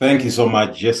Thank you so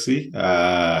much, Jesse.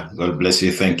 God bless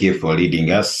you. Thank you for leading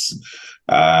us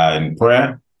in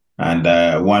prayer. And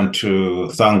I want to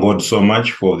thank God so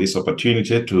much for this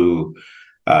opportunity to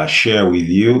share with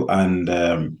you and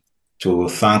to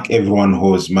thank everyone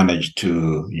who has managed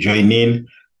to join in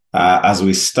as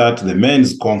we start the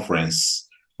men's conference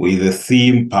with the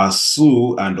theme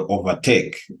Pursue and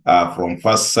Overtake from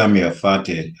 1 Samuel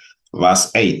 30, verse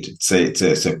 8.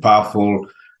 It's a powerful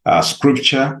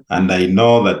scripture, and I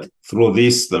know that through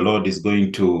this, the Lord is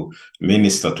going to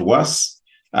minister to us,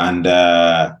 and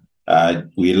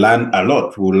we learn a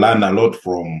lot. We'll learn a lot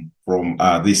from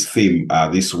this theme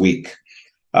this week.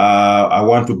 I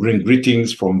want to bring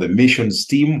greetings from the missions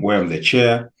team, where I'm the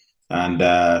chair, and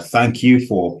thank you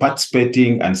for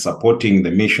participating and supporting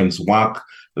the missions work.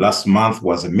 Last month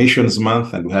was a missions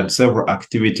month, and we had several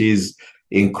activities,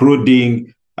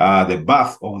 including the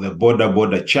birth of the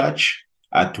Border Church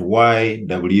at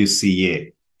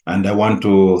YWCA. And I want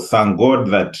to thank God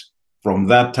that from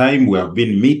that time we have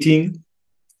been meeting.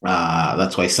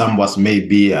 That's why some of us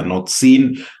maybe are not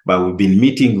seen, but we've been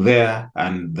meeting there,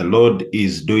 and the Lord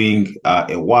is doing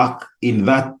a work in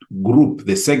that group,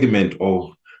 the segment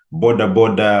of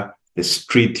border, the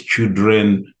street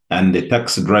children, and the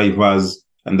taxi drivers,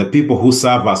 and the people who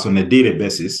serve us on a daily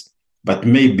basis, but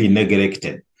may be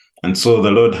neglected. And so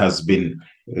the Lord has been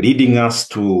leading us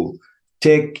to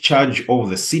take charge of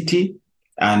the city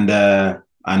and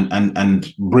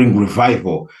bring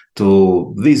revival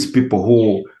to these people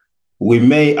who we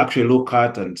may actually look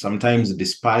at and sometimes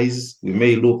despise. We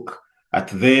may look at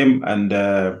them and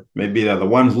maybe they're the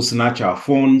ones who snatch our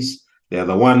phones. They're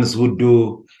the ones who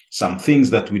do some things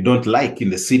that we don't like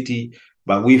in the city,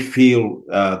 but we feel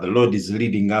the Lord is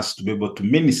leading us to be able to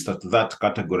minister to that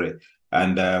category.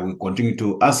 And we continue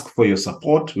to ask for your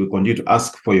support. We continue to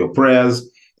ask for your prayers.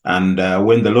 And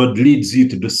when the Lord leads you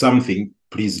to do something,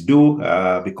 please do,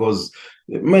 because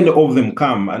many of them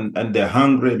come and they're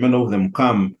hungry. Many of them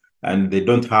come and they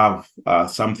don't have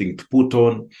something to put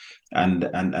on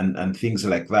and things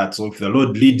like that. So if the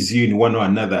Lord leads you in one or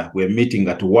another, we're meeting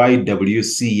at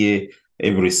YWCA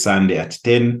every Sunday at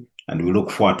 10, and we look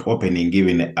forward to opening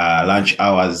even lunch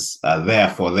hours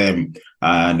there for them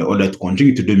in order to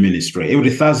continue to do ministry. Every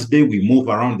Thursday, we move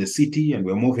around the city, and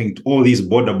we're moving to all these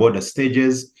border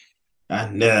stages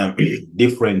and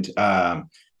different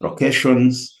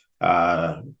locations,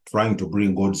 trying to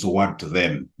bring God's word to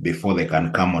them before they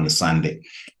can come on a Sunday.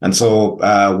 And so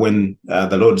when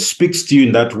the Lord speaks to you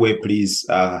in that way, please,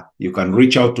 you can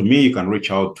reach out to me, you can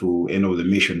reach out to any of the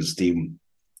missions team,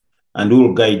 and we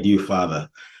will guide you further.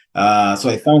 So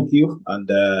I thank you, and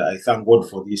I thank God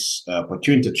for this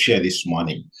opportunity to share this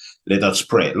morning. Let us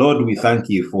pray. Lord, we thank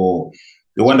you for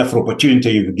the wonderful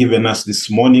opportunity you've given us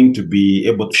this morning to be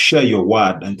able to share your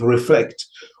word and to reflect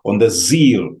on the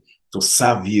zeal to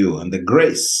serve you and the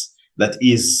grace that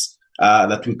is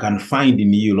that we can find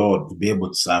in you, Lord, to be able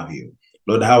to serve you.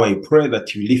 Lord, how I pray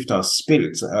that you lift our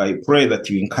spirits. How I pray that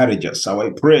you encourage us. How I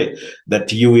pray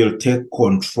that you will take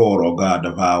control, oh God,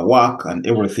 of our work and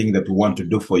everything that we want to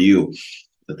do for you.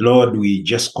 That, Lord, we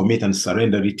just commit and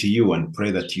surrender it to you and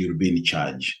pray that you'll be in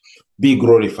charge. Be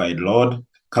glorified, Lord.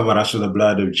 Cover us with the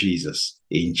blood of Jesus.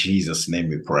 In Jesus' name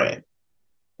we pray.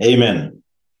 Amen.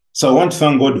 So I want to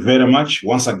thank God very much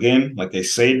once again, like I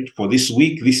said, for this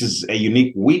week. This is a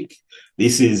unique week.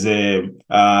 This is a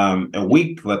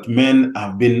week that men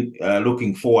have been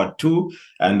looking forward to.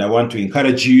 And I want to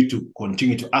encourage you to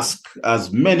continue to ask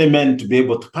as many men to be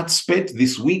able to participate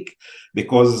this week,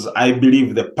 because I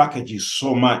believe the package is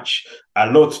so much,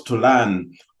 a lot to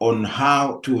learn on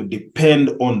how to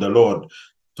depend on the Lord,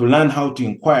 to learn how to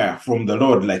inquire from the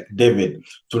Lord like David,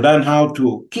 to learn how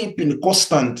to keep in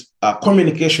constant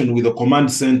communication with the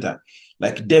command center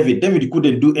like David. David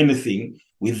couldn't do anything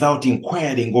without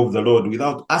inquiring of the Lord,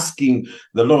 without asking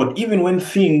the Lord. Even when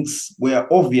things were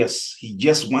obvious, he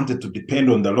just wanted to depend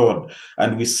on the Lord.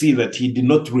 And we see that he did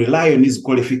not rely on his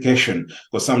qualification,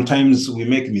 because sometimes we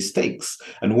make mistakes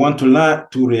and want to learn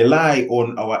to rely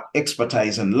on our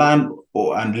expertise and learn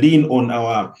and lean on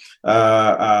our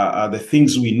the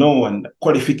things we know and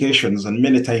qualifications, and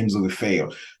many times we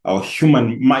fail. Our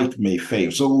human might may fail.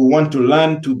 So we want to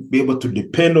learn to be able to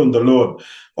depend on the Lord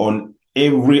on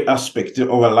every aspect of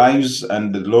our lives,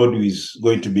 and the Lord is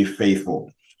going to be faithful.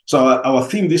 So our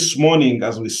theme this morning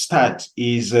as we start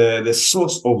is the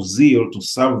source of zeal to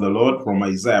serve the Lord, from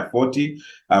Isaiah 40,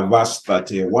 verse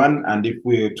 31. And if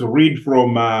we were to read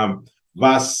from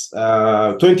verse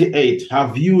 28,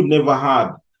 have you never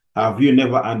heard? Have you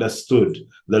never understood?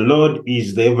 The Lord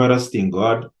is the everlasting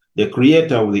God, the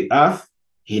creator of the earth.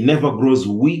 He never grows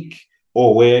weak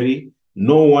or weary.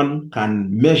 No one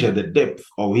can measure the depth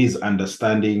of his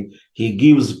understanding. He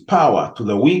gives power to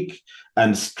the weak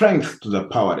and strength to the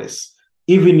powerless.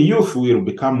 Even youth will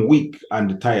become weak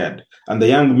and tired, and the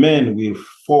young men will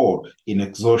fall in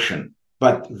exhaustion.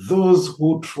 But those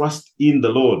who trust in the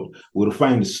Lord will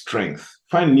find strength,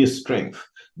 find new strength.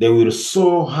 They will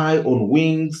soar high on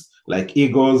wings like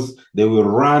eagles. They will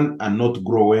run and not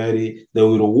grow weary. They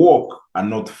will walk and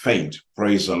not faint.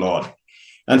 Praise the Lord.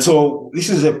 And so this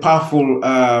is a powerful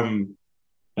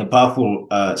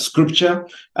scripture,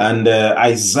 and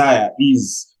Isaiah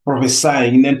is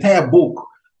prophesying in the entire book.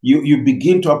 You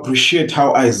begin to appreciate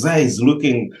how Isaiah is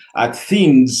looking at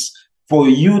things. For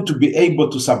you to be able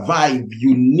to survive,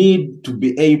 you need to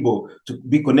be able to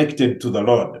be connected to the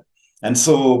Lord. And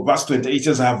so verse 28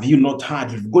 says, have you not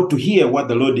heard? You've got to hear what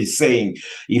the Lord is saying.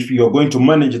 If you're going to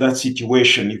manage that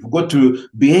situation, you've got to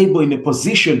be able in a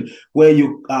position where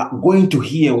you are going to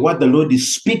hear what the Lord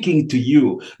is speaking to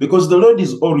you, because the Lord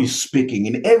is always speaking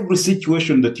in every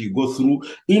situation that you go through,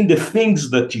 in the things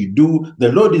that you do,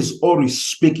 the Lord is always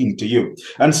speaking to you.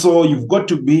 And so you've got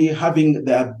to be having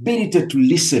the ability to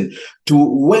listen, to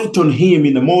wait on him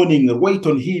in the morning, wait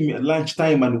on him at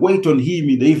lunchtime, and wait on him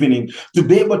in the evening, to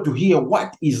be able to hear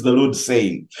what is the Lord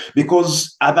saying.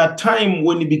 Because at that time,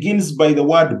 when he begins by the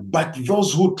word, but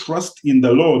those who trust in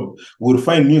the Lord will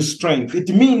find new strength, it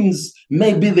means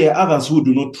maybe there are others who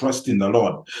do not trust in the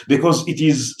Lord, because it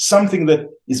is something that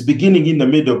is beginning in the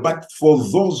middle, but for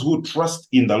those who trust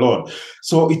in the Lord.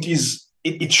 So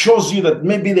it shows you that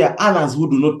maybe there are others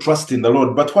who do not trust in the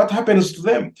Lord. But what happens to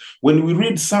them? When we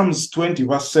read Psalms 20,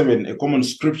 verse 7, a common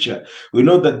scripture, we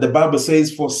know that the Bible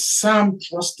says, for some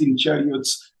trust in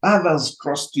chariots, others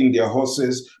trust in their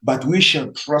horses, but we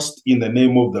shall trust in the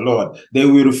name of the Lord. They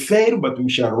will fail, but we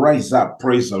shall rise up.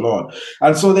 Praise the Lord.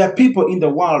 And so there are people in the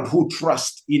world who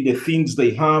trust in the things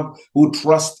they have, who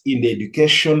trust in the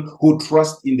education, who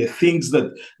trust in the things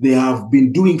that they have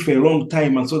been doing for a long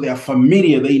time. And so they are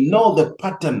familiar. They know the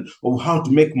pattern of how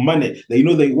to make money. They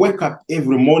know they wake up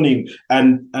every morning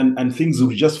and things will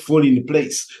just fall in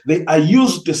place. They are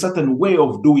used to a certain way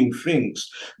of doing things.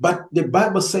 But the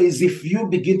Bible says if you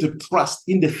begin to trust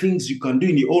in the things you can do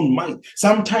in your own mind,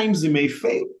 sometimes you may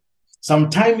fail.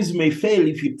 Sometimes you may fail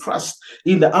if you trust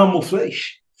in the arm of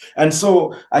flesh. And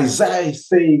so Isaiah is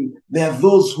saying there are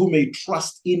those who may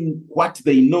trust in what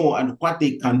they know and what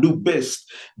they can do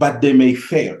best, but they may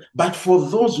fail. But for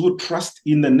those who trust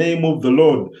in the name of the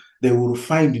Lord, they will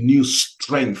find new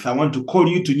strength. I want to call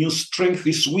you to new strength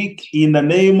this week in the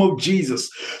name of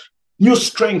Jesus. New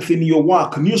strength in your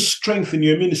work, new strength in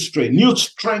your ministry, new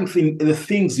strength in the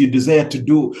things you desire to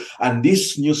do. And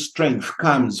this new strength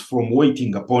comes from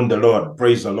waiting upon the Lord.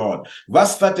 Praise the Lord.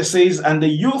 Verse 30 says, and the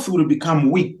youth will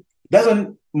become weak.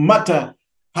 Doesn't matter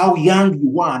how young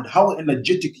you are and how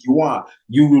energetic you are,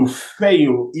 you will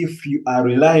fail if you are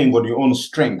relying on your own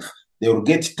strength. They will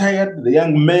get tired. The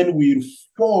young men will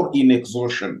fall in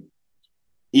exhaustion.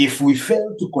 If we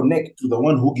fail to connect to the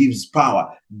one who gives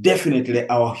power, definitely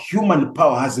our human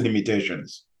power has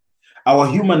limitations. Our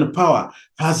human power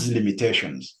has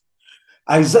limitations.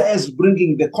 Isaiah is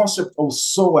bringing the concept of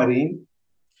soaring,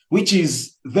 which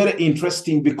is very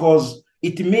interesting because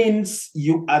it means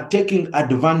you are taking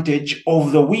advantage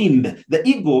of the wind. The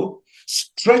eagle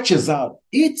stretches out.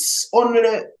 Its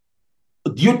only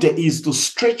duty is to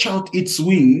stretch out its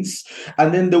wings,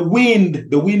 and then the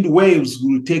wind waves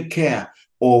will take care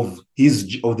of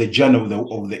the journey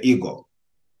of the eagle.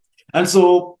 And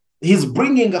so he's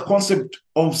bringing a concept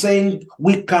of saying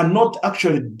we cannot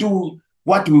actually do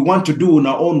what we want to do in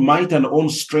our own might and our own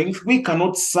strength. We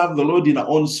cannot serve the Lord in our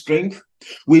own strength.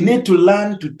 We need to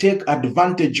learn to take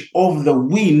advantage of the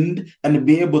wind and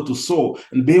be able to soar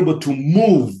and be able to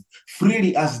move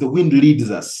freely as the wind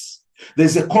leads us.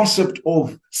 There's a concept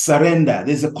of surrender.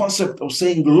 There's a concept of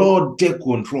saying, Lord, take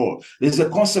control. There's a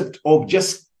concept of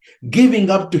just giving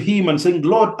up to him and saying,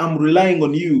 Lord, I'm relying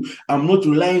on you. I'm not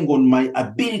relying on my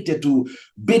ability to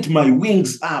beat my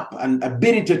wings up and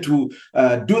ability to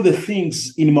do the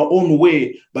things in my own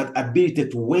way, but ability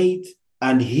to wait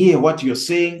and hear what you're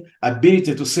saying,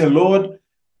 ability to say, Lord,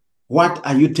 what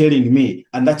are you telling me?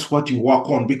 And that's what you work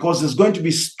on, because there's going to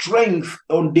be strength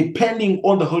on depending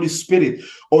on the Holy Spirit,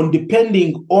 on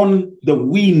depending on the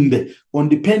wind, on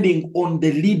depending on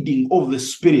the leading of the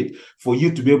Spirit for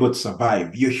you to be able to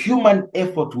survive. Your human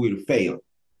effort will fail.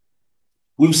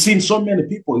 We've seen so many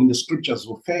people in the scriptures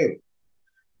who fail,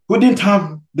 who didn't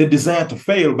have the desire to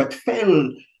fail, but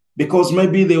failed because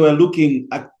maybe they were looking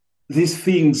at these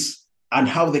things and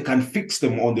how they can fix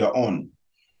them on their own.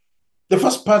 The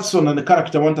first person and the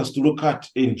character I want us to look at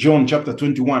in John chapter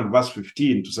 21, verse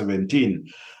 15 to 17.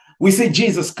 we see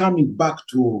Jesus coming back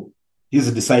to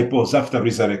his disciples after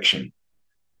resurrection.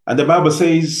 And the Bible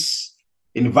says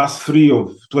in verse 3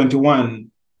 of 21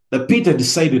 that Peter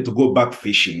decided to go back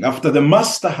fishing. After the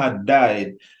master had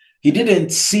died, he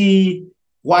didn't see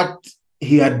what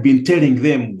he had been telling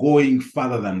them going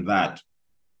further than that.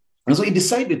 And so he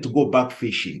decided to go back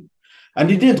fishing. And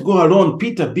he didn't go alone,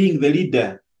 Peter being the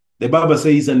leader. The Bible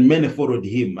says, and many followed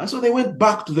him. And so they went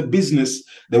back to the business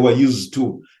they were used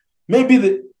to. Maybe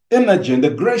the energy and the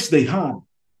grace they had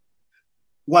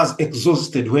was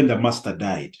exhausted when the master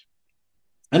died.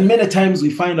 And many times we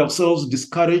find ourselves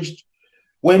discouraged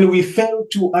when we fail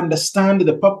to understand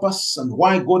the purpose and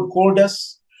why God called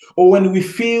us, or when we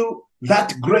feel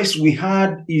that grace we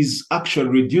had is actually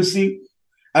reducing.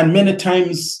 And many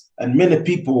times, and many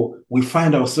people, we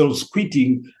find ourselves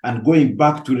quitting and going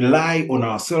back to rely on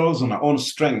ourselves, on our own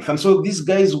strength. And so these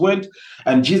guys went,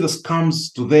 and Jesus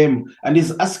comes to them and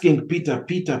is asking Peter,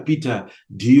 Peter,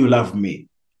 do you love me?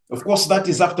 Of course, that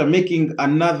is after making a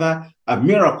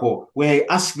miracle where he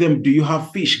asked them, do you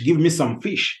have fish? Give me some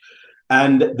fish.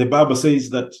 And the Bible says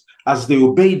that as they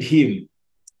obeyed him,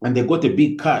 and they got a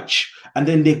big catch, and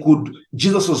then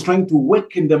Jesus was trying to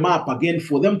waken them up again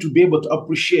for them to be able to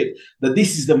appreciate that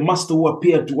this is the master who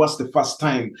appeared to us the first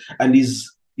time and is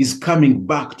coming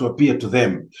back to appear to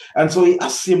them. And so he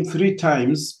asked him 3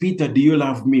 times, Peter, do you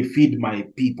love me? Feed my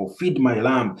people, feed my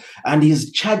lamb. And he's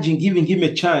giving him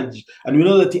a charge. And we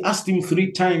know that he asked him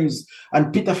 3 times,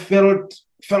 and Peter felt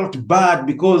bad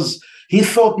because he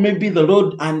thought maybe the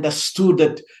Lord understood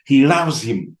that he loves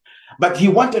him. But he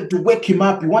wanted to wake him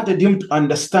up. He wanted him to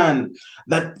understand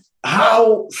that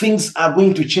how things are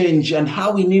going to change and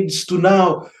how he needs to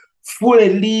now fully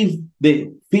leave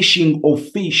the fishing of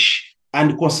fish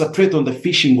and concentrate on the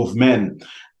fishing of men.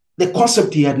 The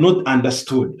concept he had not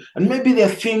understood. And maybe there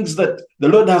are things that the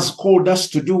Lord has called us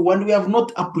to do and we have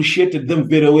not appreciated them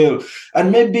very well.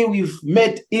 And maybe we've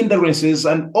met hindrances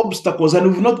and obstacles and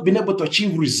we've not been able to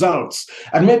achieve results.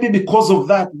 And maybe because of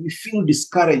that, we feel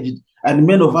discouraged. And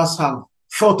many of us have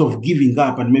thought of giving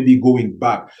up and maybe going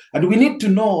back. And we need to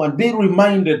know and be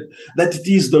reminded that it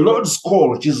is the Lord's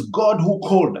call. It is God who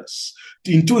called us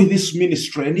into this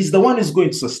ministry, and he's the one who's going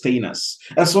to sustain us.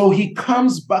 And so he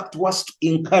comes back to us to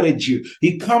encourage you.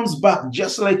 He comes back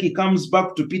just like he comes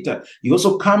back to Peter. He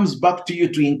also comes back to you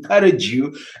to encourage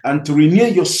you and to renew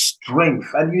your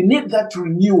strength. And you need that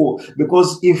renewal,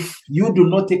 because if you do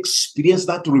not experience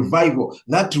that revival,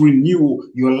 that renewal,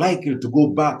 you're likely to go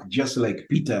back just like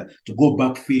Peter, to go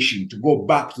back fishing, to go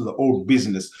back to the old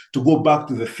business, to go back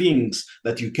to the things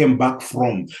that you came back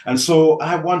from. And so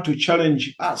I want to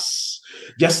challenge us,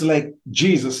 just like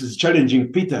Jesus is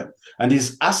challenging Peter and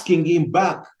is asking him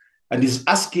back, and is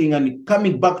asking and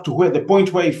coming back to where the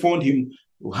point where he found him,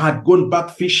 had gone back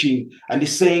fishing, and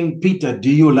he's saying, Peter, do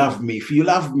you love me? If you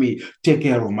love me, take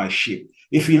care of my sheep.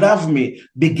 If you love me,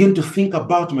 begin to think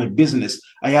about my business.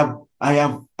 I've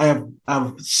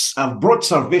brought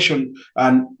salvation,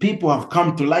 and people have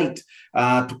come to light,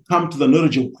 to come to the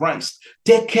knowledge of Christ.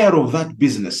 Take care of that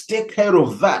business. Take care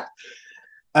of that.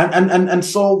 And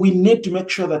so we need to make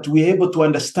sure that we're able to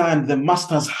understand the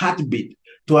master's heartbeat,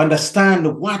 to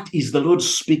understand what is the Lord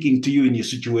speaking to you in your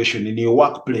situation, in your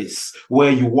workplace,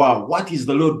 where you are. What is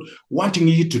the Lord wanting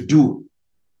you to do?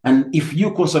 And if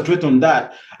you concentrate on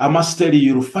that, I must tell you,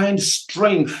 you'll find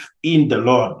strength in the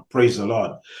Lord. Praise the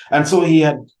Lord. And so he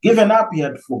had given up. He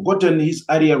had forgotten his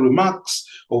earlier remarks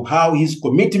of how his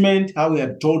commitment, how he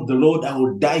had told the Lord, I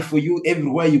will die for you.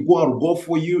 Everywhere you go, I will go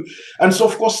for you. And so,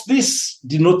 of course, this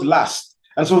did not last.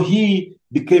 And so he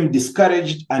became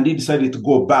discouraged and he decided to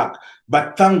go back.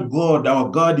 But thank God, our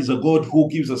God is a God who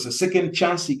gives us a second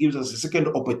chance. He gives us a second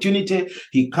opportunity.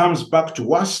 He comes back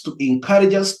to us to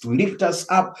encourage us, to lift us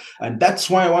up. And that's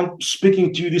why I want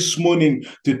speaking to you this morning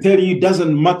to tell you, it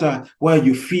doesn't matter where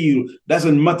you feel,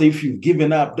 doesn't matter if you've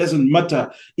given up, doesn't matter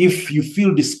if you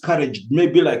feel discouraged.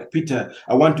 Maybe like Peter,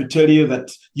 I want to tell you that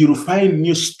you'll find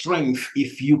new strength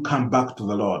if you come back to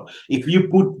the Lord. If you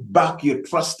put back your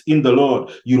trust in the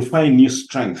Lord, you'll find new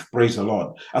strength. Praise the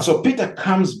Lord. And so Peter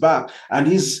comes back and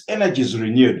his energy is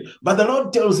renewed. But the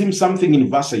Lord tells him something in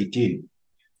verse 18,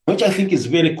 which I think is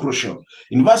very crucial.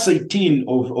 In verse 18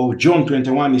 of John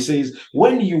 21, he says,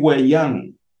 when you were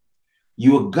young,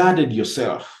 you guarded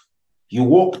yourself. You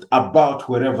walked about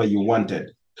wherever you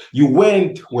wanted. You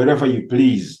went wherever you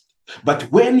pleased. But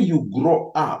when you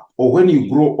grow up, or when you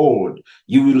grow old,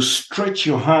 you will stretch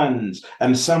your hands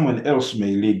and someone else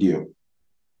may lead you.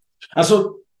 And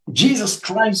so Jesus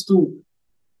tries to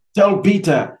tell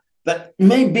Peter that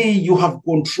maybe you have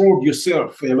controlled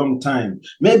yourself for a long time.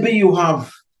 Maybe you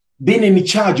have been in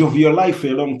charge of your life for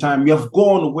a long time. You have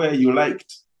gone where you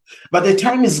liked. But the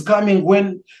time is coming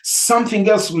when something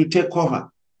else will take over.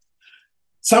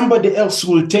 Somebody else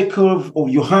will take care of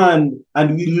your hand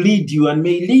and will lead you, and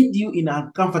may lead you in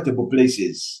uncomfortable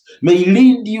places, may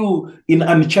lead you in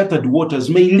uncharted waters,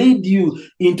 may lead you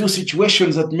into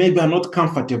situations that maybe are not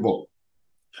comfortable.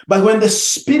 But when the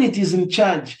Spirit is in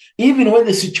charge, even when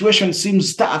the situation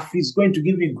seems tough, He's going to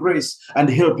give you grace and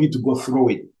help you to go through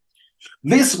it.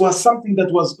 This was something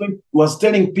that was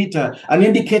telling Peter and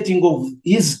indicating of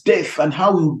his death and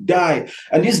how he would die.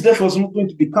 And his death was not going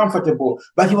to be comfortable,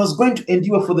 but he was going to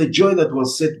endure for the joy that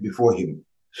was set before him.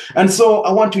 And so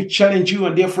I want to challenge you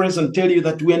and dear friends and tell you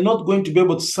that we are not going to be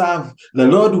able to serve the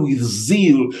Lord with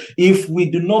zeal if we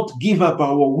do not give up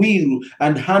our will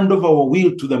and hand over our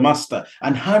will to the Master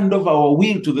and hand over our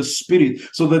will to the Spirit,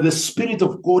 so that the Spirit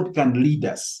of God can lead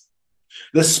us.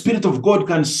 The Spirit of God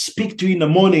can speak to you in the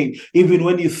morning, even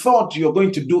when you thought you're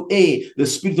going to do A, the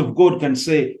Spirit of God can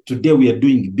say, today we are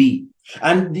doing B.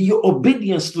 And your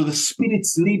obedience to the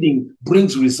Spirit's leading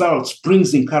brings results,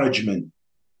 brings encouragement.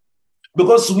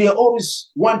 Because we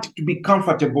always want to be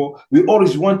comfortable. We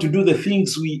always want to do the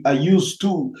things we are used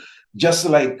to. Just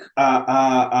like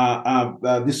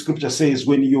the scripture says,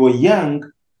 when you were young,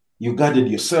 you guarded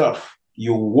yourself.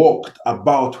 You walked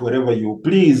about wherever you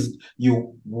pleased.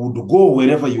 You would go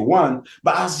wherever you want.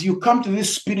 But as you come to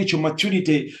this spiritual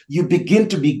maturity, you begin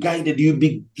to be guided. You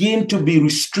begin to be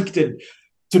restricted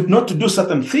to not to do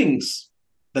certain things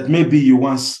that maybe you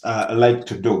once liked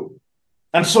to do.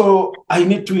 And so I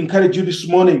need to encourage you this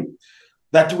morning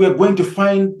that we are going to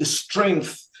find the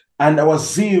strength and our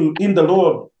zeal in the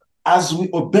Lord as we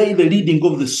obey the leading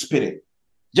of the Spirit.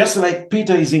 Just like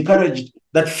Peter is encouraged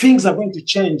that things are going to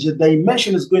change, the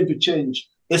dimension is going to change,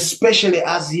 especially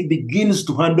as he begins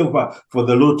to hand over for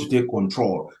the Lord to take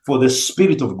control, for the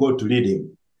Spirit of God to lead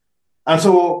him. And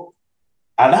so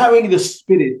allowing the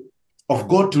Spirit of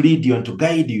God to lead you and to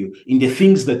guide you in the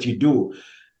things that you do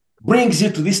brings you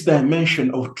to this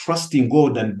dimension of trusting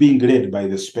God and being led by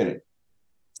the Spirit.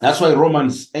 That's why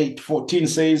Romans 8:14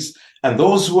 says, and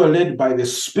those who are led by the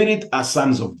Spirit are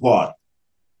sons of God.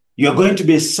 You're going to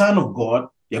be a son of God.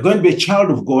 You're going to be a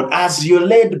child of God as you're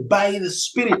led by the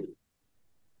Spirit.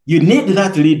 You need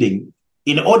that leading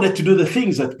in order to do the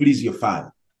things that please your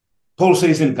Father. Paul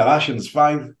says in Galatians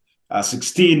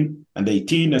 5:16 and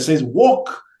 18, it says,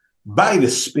 walk by the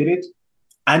Spirit,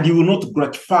 and you will not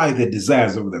gratify the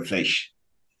desires of the flesh.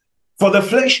 For the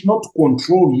flesh not to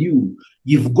control you,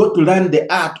 you've got to learn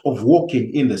the art of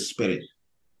walking in the Spirit.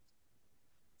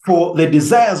 For the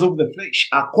desires of the flesh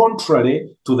are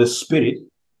contrary to the Spirit,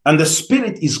 and the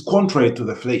Spirit is contrary to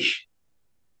the flesh.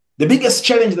 The biggest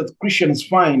challenge that Christians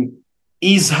find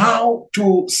is how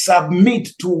to submit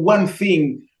to one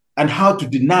thing and how to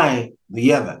deny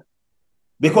the other.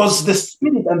 Because the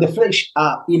Spirit and the flesh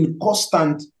are in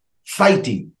constant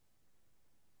fighting.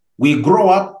 We grow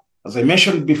up, as I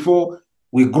mentioned before,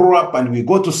 we grow up and we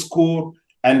go to school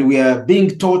and we are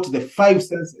being taught the five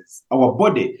senses. Our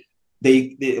body,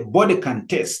 the body can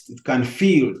taste, it can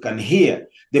feel, it can hear.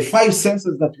 The five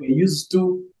senses that we're used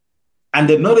to and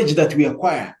the knowledge that we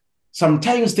acquire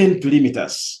sometimes tend to limit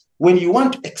us. When you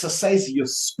want to exercise your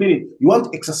spirit, you want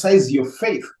to exercise your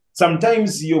faith,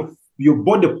 sometimes your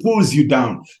body pulls you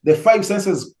down. The five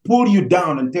senses pull you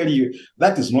down and tell you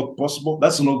that is not possible.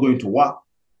 That's not going to work.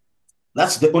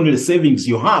 That's the only savings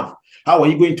you have. How are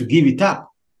you going to give it up?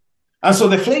 And so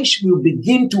the flesh will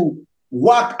begin to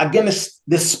work against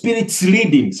the Spirit's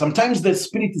leading. Sometimes the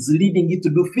Spirit is leading you to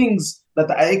do things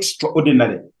that are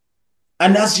extraordinary.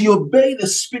 And as you obey the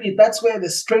Spirit, that's where the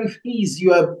strength is.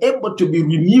 You are able to be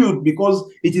renewed because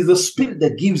it is the Spirit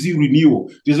that gives you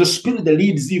renewal. It is the Spirit that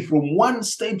leads you from one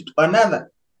state to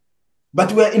another.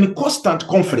 But we are in constant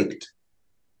conflict.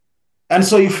 And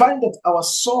so you find that our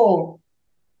soul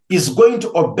is going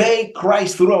to obey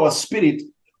Christ through our spirit,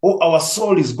 or our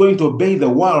soul is going to obey the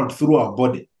world through our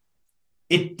body.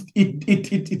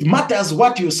 It matters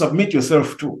what you submit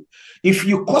yourself to. If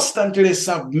you constantly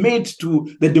submit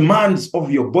to the demands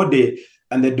of your body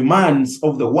and the demands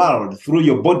of the world through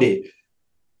your body,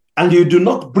 and you do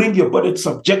not bring your body to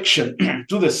subjection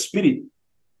to the Spirit,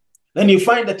 then you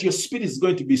find that your spirit is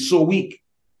going to be so weak.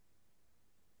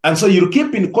 And so you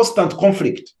keep in constant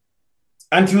conflict.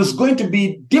 And it's going to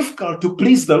be difficult to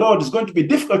please the Lord. It's going to be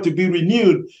difficult to be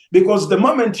renewed, because the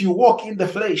moment you walk in the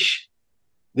flesh,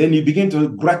 then you begin to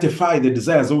gratify the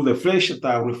desires of the flesh that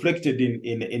are reflected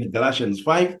in Galatians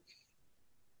 5.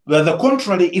 But the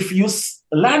contrary, if you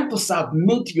learn to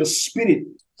submit your spirit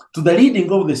to the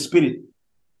leading of the Spirit,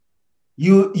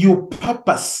 you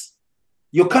purpose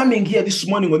You're coming here this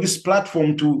morning on this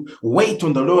platform to wait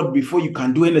on the Lord before you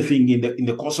can do anything in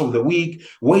the course of the week.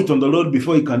 Wait on the Lord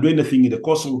before you can do anything in the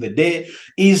course of the day.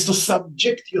 Is to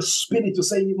subject your spirit, to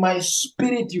say, my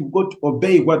spirit, you've got to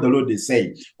obey what the Lord is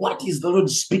saying. What is the Lord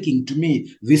speaking to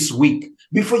me this week?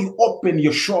 Before you open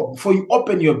your shop, before you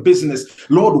open your business,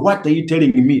 Lord, what are you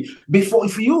telling me? Before,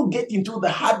 if you get into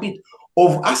the habit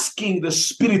of asking the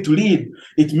Spirit to lead,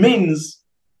 it means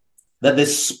that the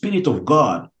Spirit of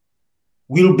God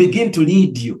will begin to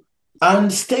lead you.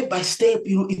 And step by step,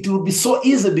 it will be so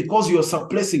easy because you are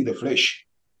suppressing the flesh.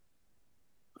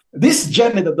 This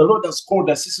journey that the Lord has called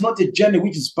us is not a journey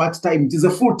which is part-time. It is a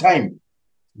full-time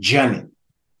journey.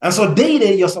 And so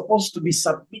daily, you're supposed to be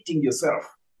submitting yourself.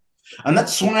 And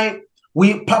that's why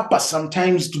we purpose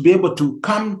sometimes to be able to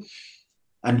come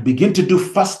and begin to do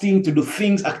fasting, to do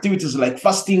things, activities like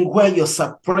fasting, where you're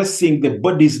suppressing the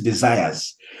body's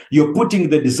desires. You're putting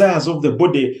the desires of the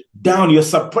body down. You're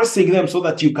suppressing them so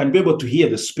that you can be able to hear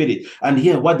the Spirit and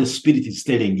hear what the Spirit is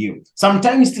telling you.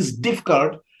 Sometimes it is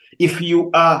difficult if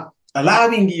you are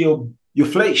allowing your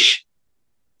flesh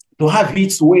to have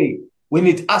its way. When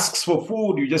it asks for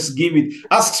food, you just give it.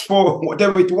 Asks for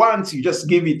whatever it wants, you just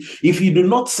give it. If you do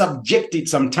not subject it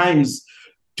sometimes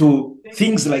to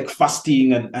things like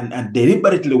fasting and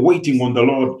deliberately waiting on the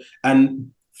Lord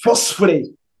and forcefully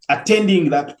attending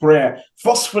that prayer,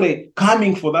 forcefully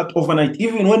coming for that overnight,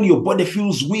 even when your body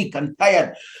feels weak and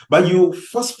tired, but you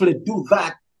forcefully do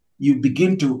that, you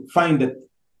begin to find that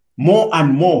more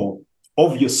and more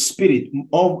of your spirit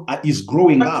is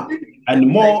growing up, and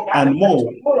more and more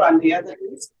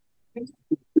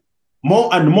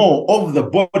of the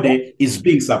body is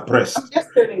being suppressed.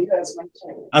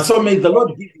 And so may the Lord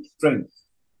give you strength.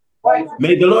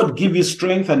 May the Lord give you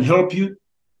strength and help you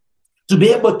to be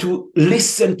able to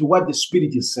listen to what the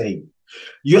Spirit is saying.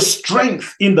 Your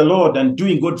strength in the Lord and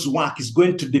doing God's work is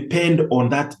going to depend on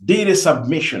that daily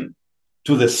submission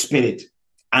to the Spirit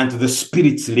and to the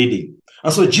Spirit's leading.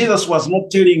 And so Jesus was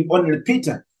not telling only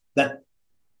Peter that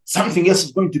something else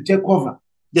is going to take over.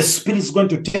 The Spirit is going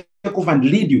to take over and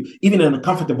lead you, even in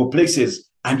uncomfortable places,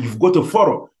 and you've got to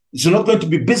follow. It's not going to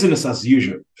be business as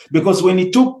usual. Because when he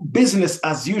took business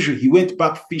as usual, he went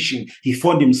back fishing. He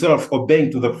found himself obeying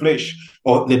to the flesh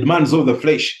or the demands of the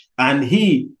flesh. And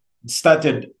he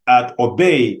started at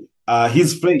obey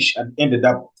his flesh and ended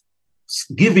up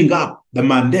giving up the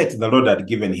mandate the Lord had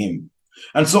given him.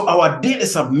 And so our daily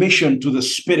submission to the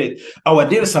Spirit, our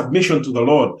daily submission to the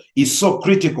Lord is so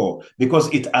critical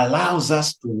because it allows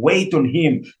us to wait on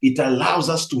him. It allows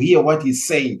us to hear what he's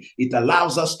saying. It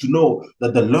allows us to know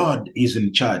that the Lord is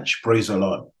in charge. Praise the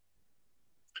Lord.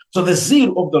 So the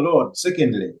zeal of the Lord,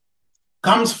 secondly,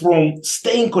 comes from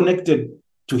staying connected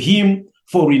to him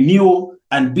for renewal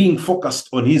and being focused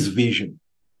on his vision.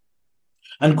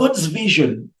 And God's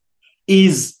vision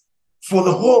is for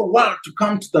the whole world to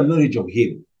come to the knowledge of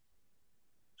him.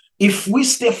 If we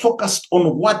stay focused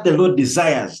on what the Lord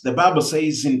desires, the Bible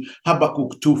says in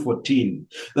Habakkuk 2:14,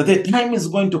 that the time is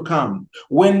going to come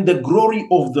when the glory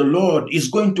of the Lord is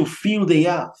going to fill the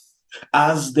earth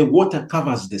as the water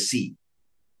covers the sea.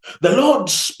 The Lord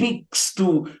speaks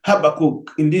to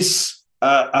Habakkuk in this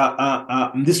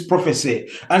prophecy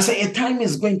and say, a time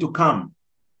is going to come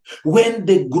when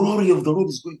the glory of the Lord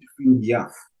is going to fill the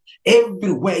earth.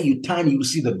 Everywhere you turn, you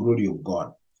see the glory of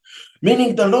God.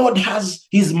 Meaning the Lord has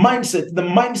his mindset. The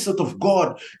mindset of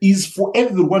God is for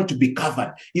everyone to be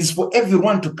covered, is for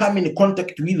everyone to come in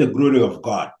contact with the glory of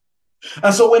God.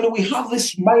 And so when we have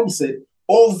this mindset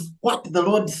of what the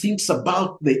Lord thinks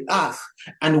about the earth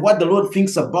and what the Lord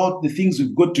thinks about the things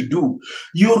we've got to do,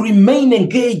 you remain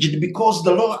engaged because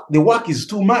the work is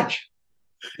too much.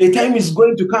 A time is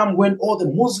going to come when all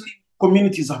the Muslim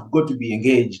communities have got to be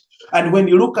engaged. And when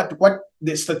you look at what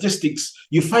the statistics,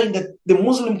 you find that the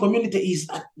Muslim community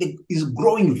is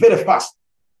growing very fast.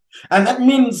 And that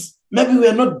means maybe we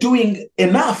are not doing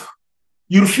enough.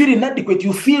 You feel inadequate.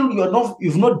 You feel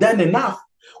you've not done enough.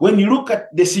 When you look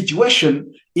at the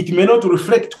situation, it may not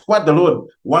reflect what the Lord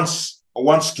wants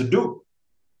to do.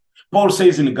 Paul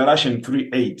says in Galatians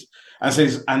 3:8, and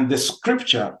says, and the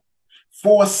scripture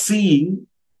foreseeing,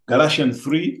 Galatians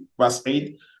 3 verse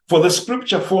 8, for the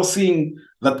scripture foreseeing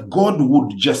that God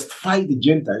would justify the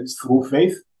Gentiles through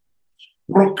faith,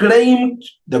 proclaimed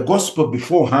the gospel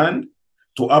beforehand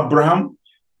to Abraham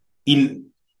in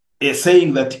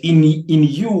saying that in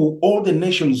you all the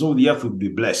nations of the earth would be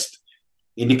blessed,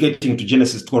 indicating to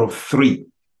Genesis 12:3,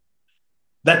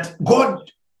 that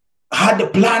God had a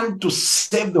plan to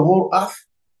save the whole earth,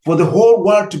 for the whole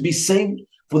world to be saved,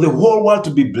 for the whole world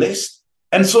to be blessed.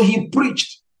 And so he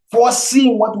preached,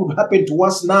 foreseeing what would happen to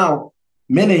us now,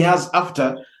 many years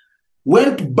after,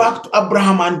 went back to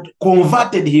Abraham and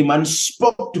converted him and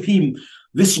spoke to him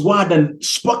this word and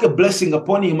spoke a blessing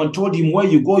upon him and told him, where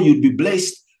you go, you'll be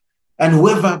blessed. And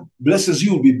whoever blesses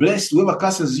you will be blessed. Whoever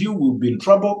curses you will be in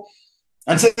trouble.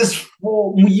 And says,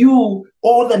 for you,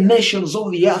 all the nations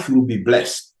of the earth will be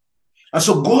blessed. And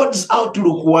so God's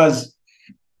outlook was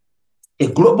a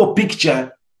global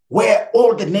picture where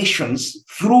all the nations,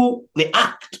 through the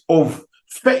act of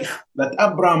faith that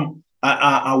Abraham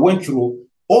went through,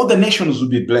 all the nations will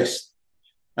be blessed.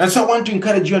 And so I want to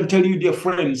encourage you and tell you, dear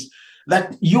friends,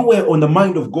 that you were on the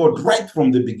mind of God right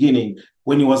from the beginning.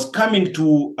 When he was coming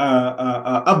to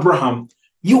Abraham,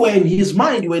 you were in his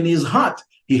mind, you were in his heart.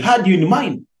 He had you in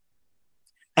mind.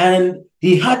 And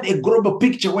he had a global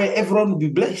picture where everyone will be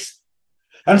blessed.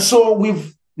 And so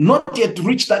we've not yet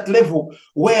reached that level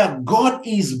where God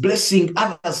is blessing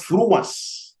others through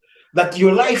us, that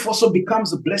your life also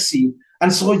becomes a blessing.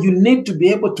 And so you need to be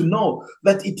able to know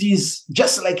that it is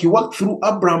just like he worked through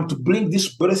Abraham to bring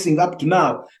this blessing up to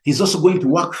now. He's also going to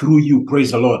work through you,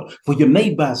 praise the Lord, for your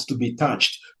neighbors to be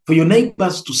touched, for your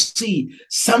neighbors to see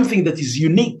something that is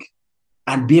unique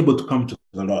and be able to come to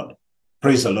the Lord.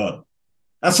 Praise the Lord.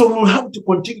 And so we'll have to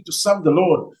continue to serve the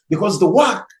Lord because the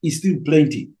work is still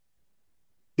plenty.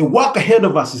 The work ahead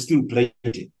of us is still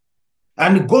plenty.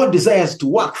 And God desires to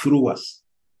work through us.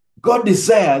 God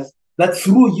desires that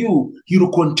through you, he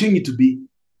will continue to be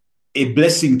a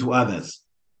blessing to others.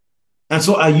 And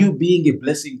so are you being a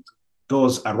blessing to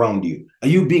those around you? Are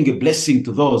you being a blessing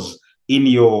to those in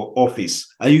your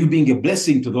office? Are you being a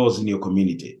blessing to those in your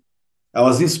community? I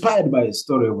was inspired by a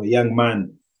story of a young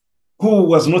man who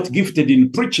was not gifted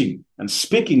in preaching and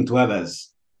speaking to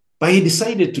others, but he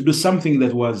decided to do something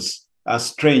that was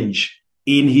strange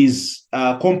in his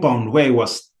compound where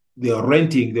they were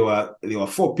renting. There were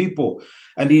 4 people,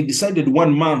 and he decided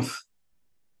 1 month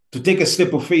to take a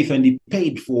step of faith, and he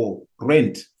paid for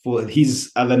rent for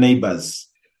his other neighbors.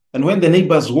 And when the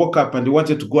neighbors woke up and they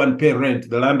wanted to go and pay rent,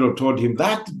 the landlord told him,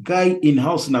 that guy in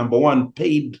house number 1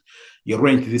 paid your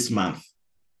rent this month.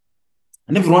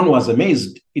 And everyone was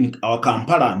amazed. In our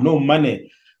Kampala, no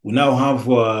money. We now have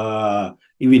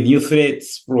even new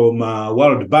threats from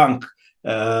World Bank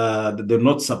that do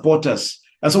not support us.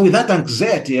 And so with that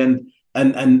anxiety and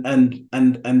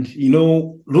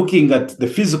looking at the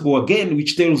physical again,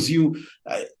 which tells you,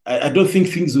 I don't think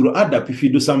things will add up if you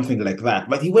do something like that.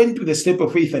 But he went to the step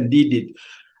of faith and did it.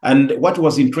 And what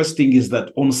was interesting is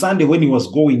that on Sunday when he was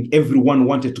going, everyone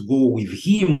wanted to go with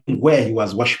him where he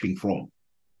was worshiping from,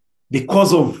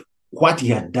 because of what he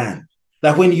had done.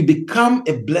 That when you become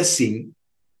a blessing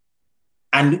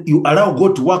and you allow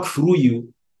God to work through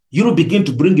you, you will begin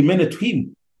to bring many to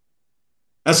him.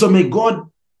 And so may God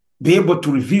be able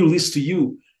to reveal this to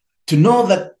you, to know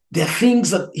that there are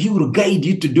things that he will guide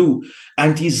you to do,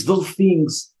 and it is those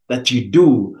things that you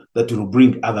do that will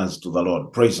bring others to the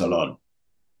Lord. Praise the Lord.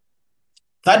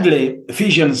 Thirdly,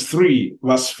 Ephesians 3,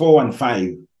 verse 4 and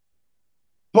 5.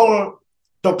 Paul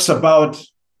talks about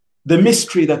the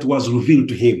mystery that was revealed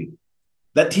to him,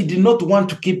 that he did not want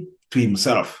to keep to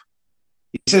himself.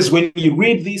 He says, when you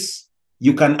read this,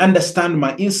 you can understand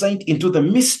my insight into the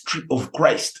mystery of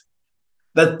Christ.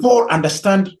 That Paul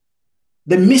understand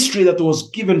the mystery that was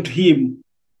given to him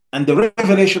and the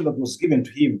revelation that was given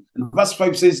to him. And verse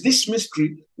 5 says, this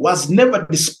mystery was never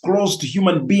disclosed to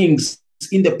human beings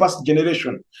in the past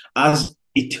generation, as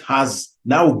it has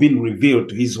now been revealed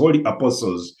to his holy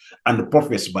apostles and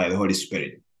prophets by the Holy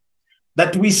Spirit.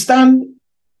 That we stand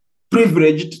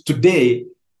privileged today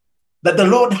that the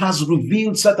Lord has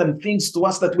revealed certain things to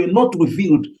us that were not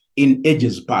revealed in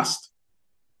ages past.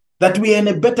 That we are in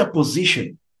a better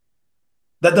position.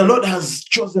 That the Lord has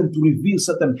chosen to reveal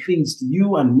certain things to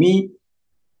you and me,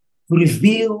 to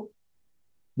reveal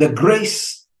the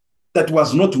grace that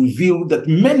was not revealed, that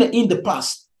many in the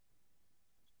past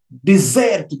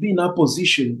desired to be in our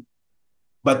position,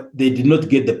 but they did not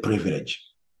get the privilege.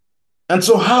 And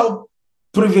so how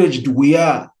privileged we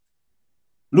are,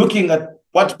 looking at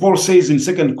what Paul says in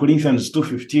 2 Corinthians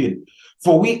 2:15,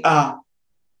 for we are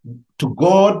to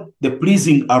God the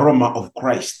pleasing aroma of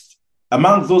Christ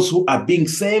among those who are being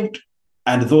saved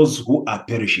and those who are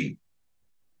perishing.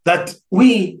 That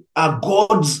we are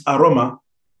God's aroma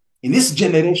in this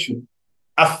generation,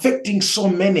 affecting so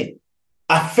many,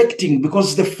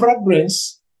 because the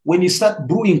fragrance, when you start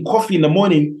brewing coffee in the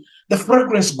morning, the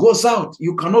fragrance goes out.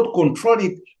 You cannot control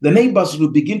it. The neighbors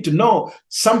will begin to know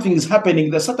something is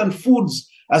happening. There are certain foods,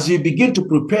 as you begin to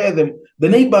prepare them, the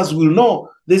neighbors will know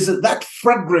there's that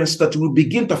fragrance that will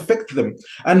begin to affect them.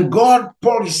 And God,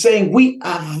 Paul is saying, we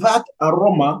are that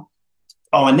aroma.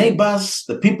 Our neighbors,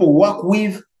 the people we work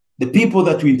with, the people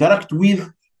that we interact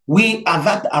with, We are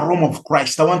that aroma of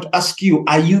Christ. I want to ask you,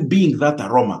 are you being that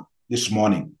aroma this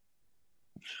morning?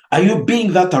 Are you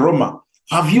being that aroma?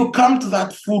 Have you come to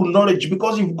that full knowledge?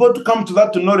 Because you've got to come to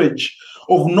that knowledge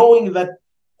of knowing that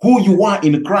who you are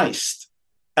in Christ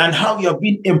and how you have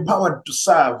been empowered to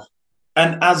serve.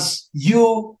 And as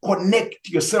you connect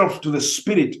yourself to the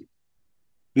Spirit,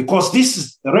 because this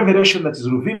is the revelation that is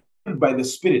revealed by the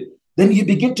Spirit, then you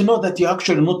begin to know that you're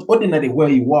actually not ordinary where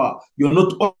you are. You're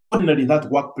not ordinary in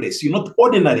that workplace. You're not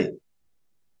ordinary.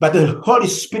 But the Holy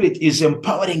Spirit is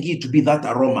empowering you to be that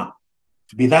aroma,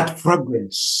 to be that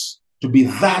fragrance, to be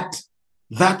that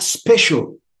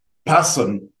special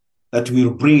person that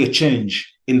will bring a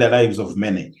change in the lives of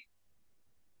many.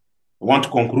 I want to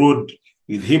conclude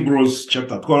with Hebrews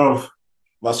chapter 12,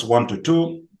 verse 1 to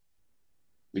 2,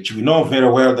 which we know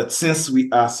very well that since we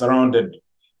are surrounded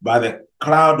by the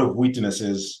cloud of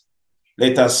witnesses,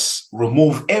 let us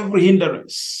remove every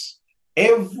hindrance,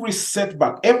 every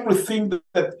setback, everything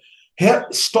that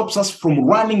stops us from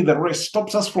running the race,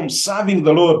 stops us from serving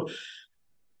the Lord.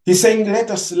 He's saying,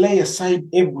 let us lay aside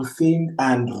everything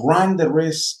and run the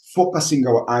race, focusing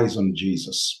our eyes on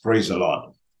Jesus. Praise the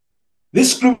Lord.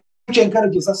 This scripture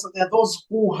encourages us that there are those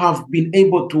who have been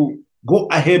able to go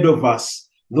ahead of us,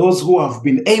 those who have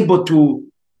been able to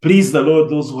please the Lord,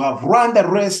 those who have run the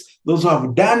race, those who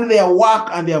have done their work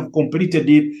and they have completed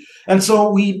it. And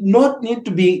so we not need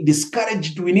to be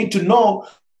discouraged. We need to know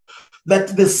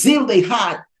that the zeal they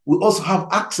had, we also have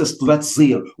access to that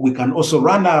zeal. We can also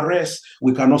run our race.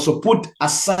 We can also put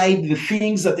aside the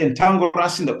things that entangle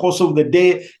us in the course of the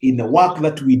day, in the work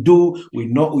that we do.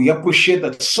 We appreciate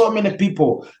that so many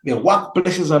people, their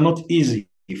workplaces are not easy.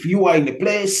 If you are in a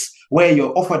place where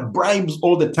you're offered bribes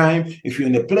all the time, if you're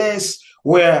in a place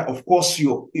where, of course,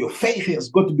 your faith has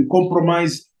got to be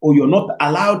compromised, or you're not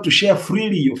allowed to share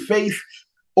freely your faith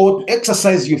or to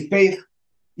exercise your faith,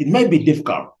 it may be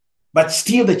difficult. But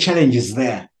still the challenge is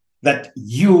there that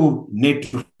you need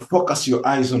to focus your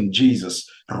eyes on Jesus,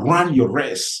 run your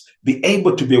race, be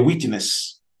able to be a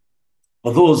witness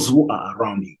for those who are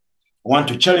around you. I want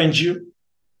to challenge you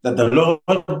that the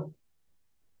Lord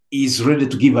is ready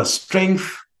to give us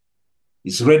strength,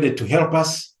 is ready to help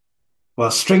us, for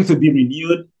our strength to be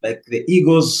renewed, like the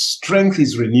eagle's strength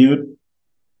is renewed,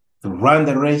 to run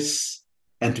the race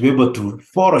and to be able to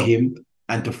follow him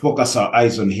and to focus our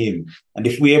eyes on him. And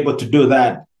if we're able to do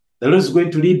that, the Lord is going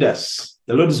to lead us.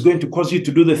 The Lord is going to cause you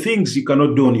to do the things you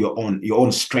cannot do on your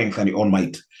own strength and your own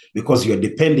might, because you're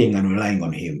depending and relying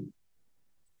on him.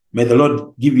 May the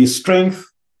Lord give you strength.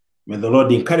 May the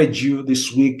Lord encourage you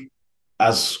this week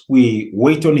as we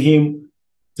wait on him,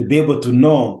 to be able to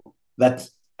know that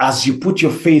as you put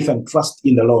your faith and trust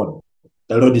in the Lord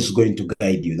is going to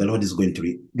guide you. The Lord is going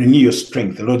to renew your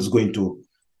strength. The Lord is going to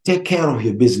take care of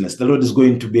your business. The Lord is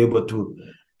going to be able to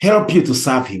help you to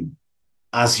serve him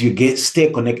as you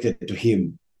stay connected to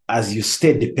him, as you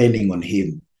stay depending on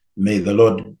him. May the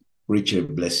Lord richly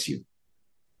bless you.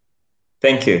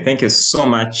 Thank you. Thank you so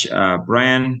much,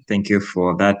 Brian. Thank you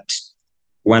for that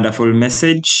wonderful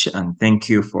message. And thank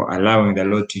you for allowing the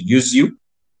Lord to use you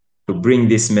to bring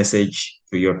this message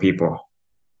to your people.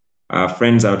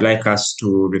 Friends, I would like us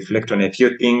to reflect on a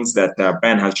few things that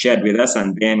Brian has shared with us,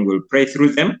 and then we'll pray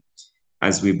through them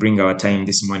as we bring our time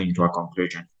this morning to a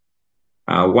conclusion.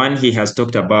 One, he has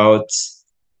talked about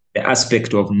the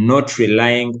aspect of not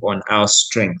relying on our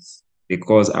strength,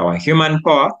 because our human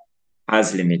power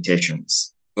has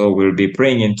limitations. So we'll be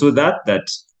praying into that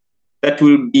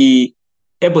we'll be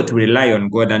able to rely on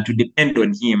God and to depend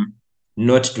on him,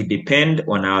 not to depend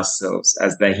on ourselves.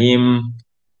 As the hymn,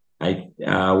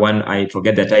 I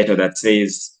forget the title, that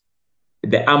says,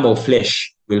 the arm of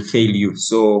flesh will fail you,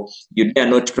 so you dare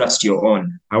not trust your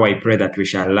own. How I pray that we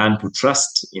shall learn to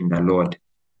trust in the Lord.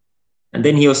 And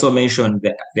then he also mentioned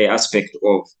the aspect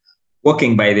of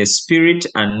walking by the Spirit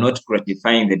and not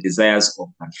gratifying the desires of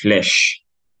the flesh.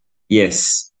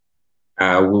 Yes,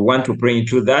 we want to pray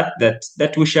into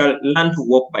that we shall learn to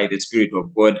walk by the Spirit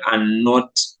of God and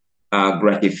not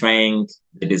gratifying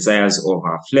the desires of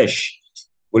our flesh.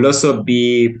 We'll also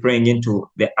be praying into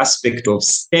the aspect of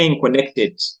staying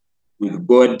connected with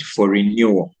God for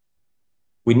renewal.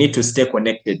 We need to stay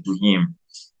connected to him.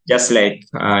 Just like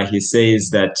he says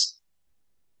that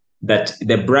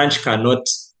the branch cannot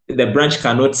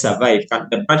survive.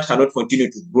 The branch cannot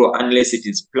continue to grow unless it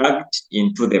is plugged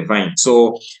into the vine.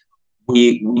 So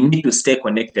we need to stay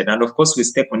connected. And of course, we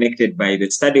stay connected by the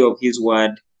study of his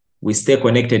word. We stay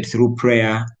connected through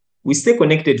prayer. We stay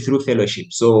connected through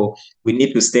fellowship. So we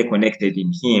need to stay connected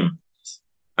in him.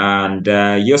 And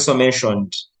he also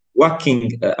mentioned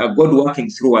God working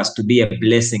through us to be a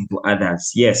blessing to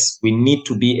others. Yes, we need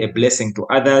to be a blessing to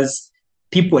others.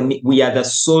 We are the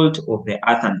salt of the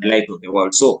earth and the light of the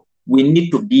world. So we need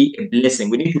to be a blessing.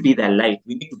 We need to be the light.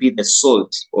 We need to be the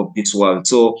salt of this world.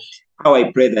 So how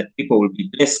I pray that people will be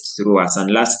blessed through us.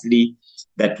 And lastly,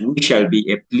 that we shall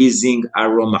be a pleasing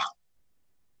aroma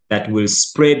that will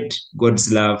spread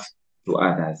God's love to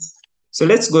others. So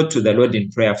let's go to the Lord in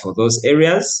prayer for those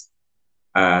areas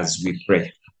as we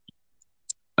pray.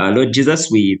 Lord Jesus,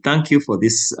 we thank you for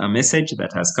this message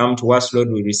that has come to us.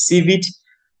 Lord, we receive it.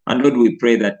 And Lord, we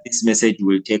pray that this message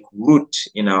will take root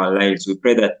in our lives. We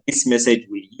pray that this message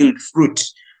will yield fruit.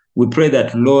 We pray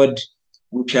that, Lord,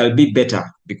 we shall be better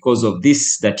because of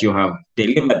this that you have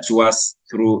delivered to us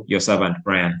through your servant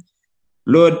Brian.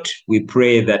 Lord, we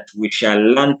pray that we shall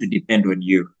learn to depend on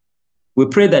you. We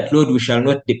pray that, Lord, we shall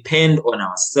not depend on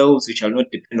ourselves. We shall not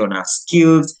depend on our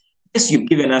skills. Yes, you've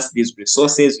given us these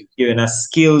resources. You've given us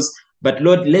skills. But,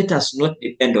 Lord, let us not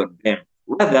depend on them.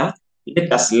 Rather,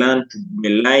 let us learn to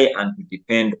rely and to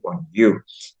depend on you.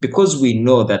 Because we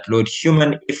know that, Lord,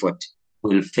 human effort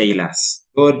will fail us.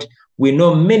 Lord, we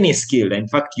know many skilled. In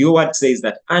fact, your word says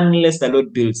that unless the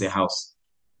Lord builds a house,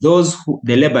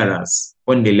 the laborers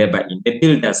only labor in, the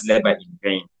builders labor in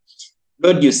vain.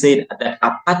 Lord, you said that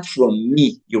apart from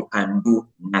me, you can do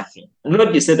nothing. And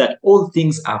Lord, you said that all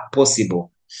things are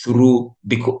possible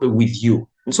with you.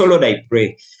 And so, Lord, I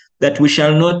pray that we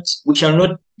shall not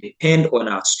depend on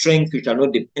our strength, we shall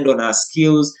not depend on our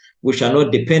skills, we shall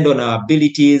not depend on our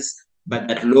abilities, but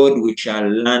that, Lord, we shall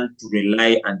learn to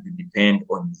rely and to depend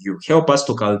on you. Help us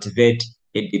to cultivate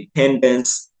a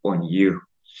dependence on you.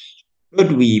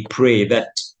 Lord, we pray that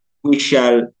we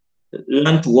shall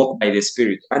learn to walk by the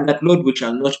Spirit, and that, Lord, we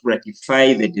shall not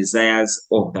gratify the desires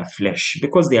of the flesh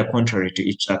because they are contrary to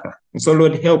each other. And so,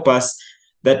 Lord, help us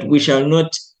that we shall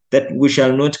not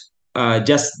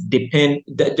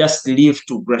just live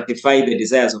to gratify the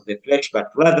desires of the flesh, but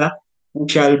rather we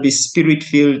shall be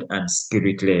Spirit-filled and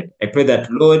Spirit-led. I pray that,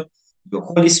 Lord, your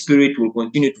Holy Spirit will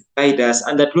continue to guide us,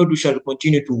 and that, Lord, we shall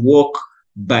continue to walk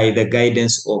by the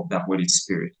guidance of the Holy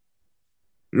Spirit.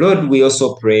 Lord, we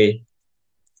also pray,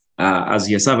 as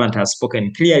your servant has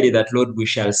spoken clearly, that, Lord, we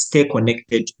shall stay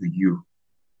connected to you.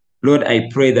 Lord, I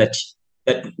pray that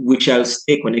we shall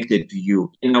stay connected to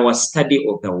you in our study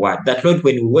of the word. That, Lord,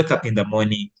 when we wake up in the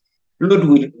morning, Lord,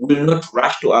 we will not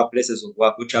rush to our places of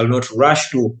work. We shall not rush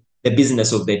to the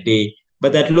business of the day,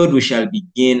 but that, Lord, we shall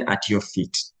begin at your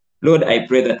feet. Lord, I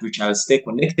pray that we shall stay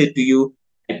connected to you.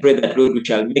 I pray that, Lord, we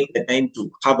shall make the time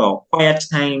to have our quiet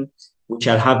time. We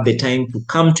shall have the time to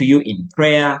come to you in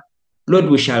prayer. Lord,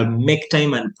 we shall make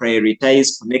time and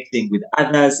prioritize connecting with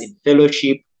others in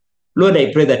fellowship. Lord,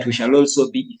 I pray that we shall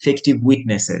also be effective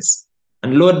witnesses.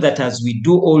 And Lord, that as we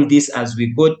do all this, as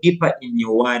we go deeper in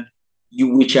your word,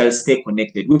 we shall stay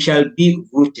connected. We shall be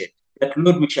rooted. That,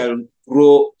 Lord, we shall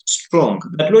grow strong.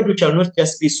 That, Lord, we shall not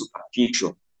just be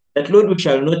superficial. That, Lord, we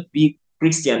shall not be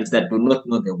Christians that do not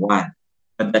know the word.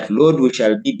 But that, Lord, we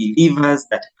shall be believers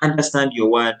that understand your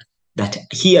word, that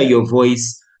hear your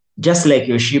voice, just like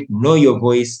your sheep know your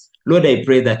voice. Lord, I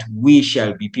pray that we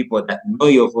shall be people that know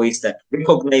your voice, that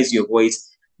recognize your voice,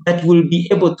 that will be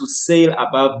able to sail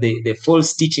above the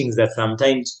false teachings that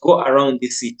sometimes go around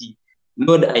this city.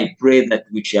 Lord, I pray that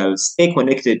we shall stay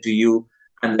connected to you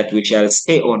and that we shall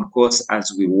stay on course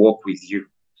as we walk with you.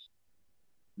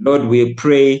 Lord, we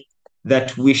pray that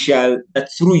that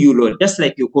through you, Lord, just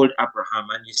like you called Abraham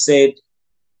and you said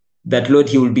that, Lord,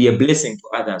 he will be a blessing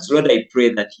to others. Lord, I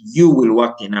pray that you will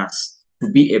work in us to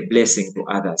be a blessing to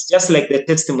others. Just like the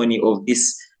testimony of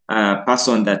this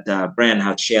person that Brian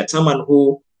had shared, someone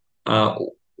who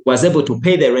was able to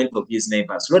pay the rent of his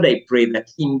neighbors. Lord, I pray that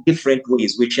in different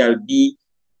ways we shall be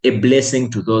a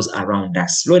blessing to those around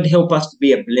us. Lord, help us to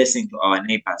be a blessing to our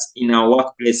neighbors in our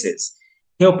workplaces.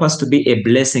 Help us to be a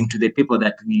blessing to the people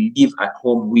that we live at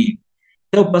home with.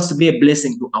 Help us to be a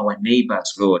blessing to our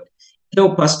neighbors, Lord.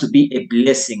 Help us to be a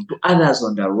blessing to others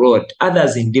on the road,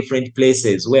 others in different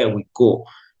places where we go.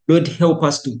 Lord, help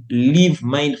us to live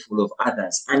mindful of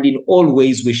others, and in all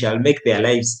ways we shall make their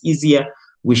lives easier.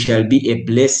 We shall be a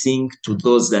blessing to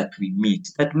those that we meet.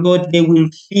 That, Lord, they will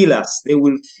feel us. They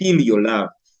will feel your love.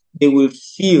 They will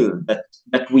feel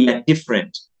that we are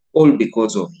different, all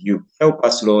because of you. Help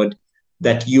us, Lord,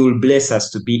 that you will bless us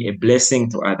to be a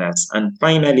blessing to others. And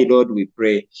finally, Lord, we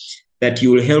pray that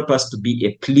you will help us to be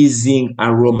a pleasing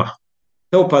aroma.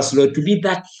 Help us, Lord, to be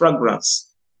that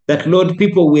fragrance that, Lord,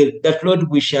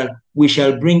 we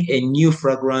shall bring a new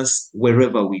fragrance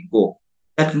wherever we go.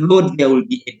 That, Lord, there will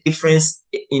be a difference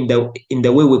in the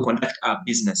way we conduct our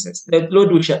businesses. That, Lord,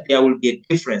 there will be a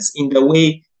difference in the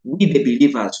way we the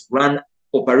believers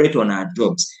operate on our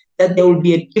jobs, that there will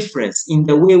be a difference in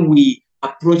the way we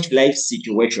approach life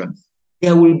situations.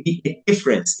 There will be a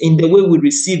difference in the way we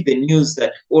receive the news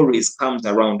that always comes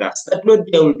around us. That, Lord,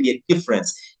 there will be a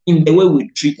difference in the way we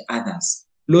treat others.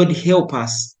 Lord, help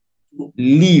us to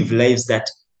live lives that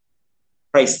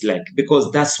Christ-like,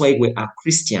 because that's why we are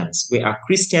Christians. We are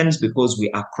Christians because we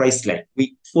are Christ-like.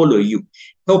 We follow you.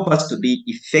 Help us to be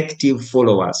effective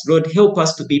followers. Lord, help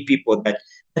us to be people that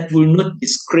will not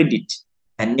discredit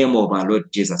the name of our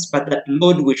Lord Jesus, but that,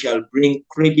 Lord, we shall bring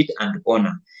credit and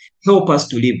honor. Help us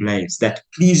to live lives that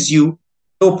please you.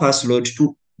 Help us, Lord,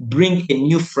 to bring a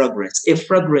new fragrance, a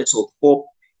fragrance of hope,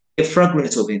 a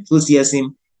fragrance of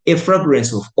enthusiasm, a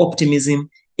fragrance of optimism,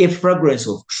 a fragrance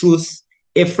of truth,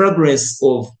 a fragrance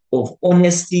of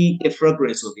honesty, a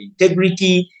fragrance of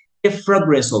integrity, a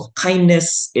fragrance of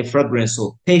kindness, a fragrance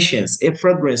of patience, a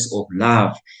fragrance of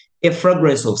love, a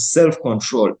fragrance of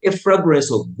self-control, a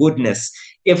fragrance of goodness,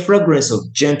 a fragrance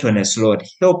of gentleness. Lord,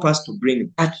 help us to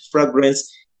bring that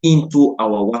fragrance into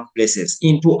our workplaces,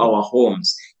 into our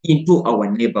homes, into our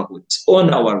neighborhoods,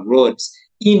 on our roads,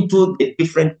 into the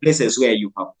different places where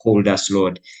you have called us,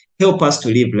 Lord. Help us to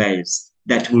live lives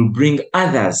that will bring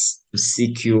others to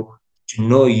seek you, to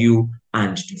know you,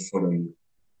 and to follow you.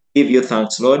 Give you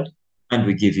thanks, Lord, and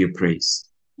we give you praise.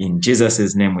 In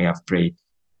Jesus' name we have prayed.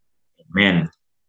 Amen.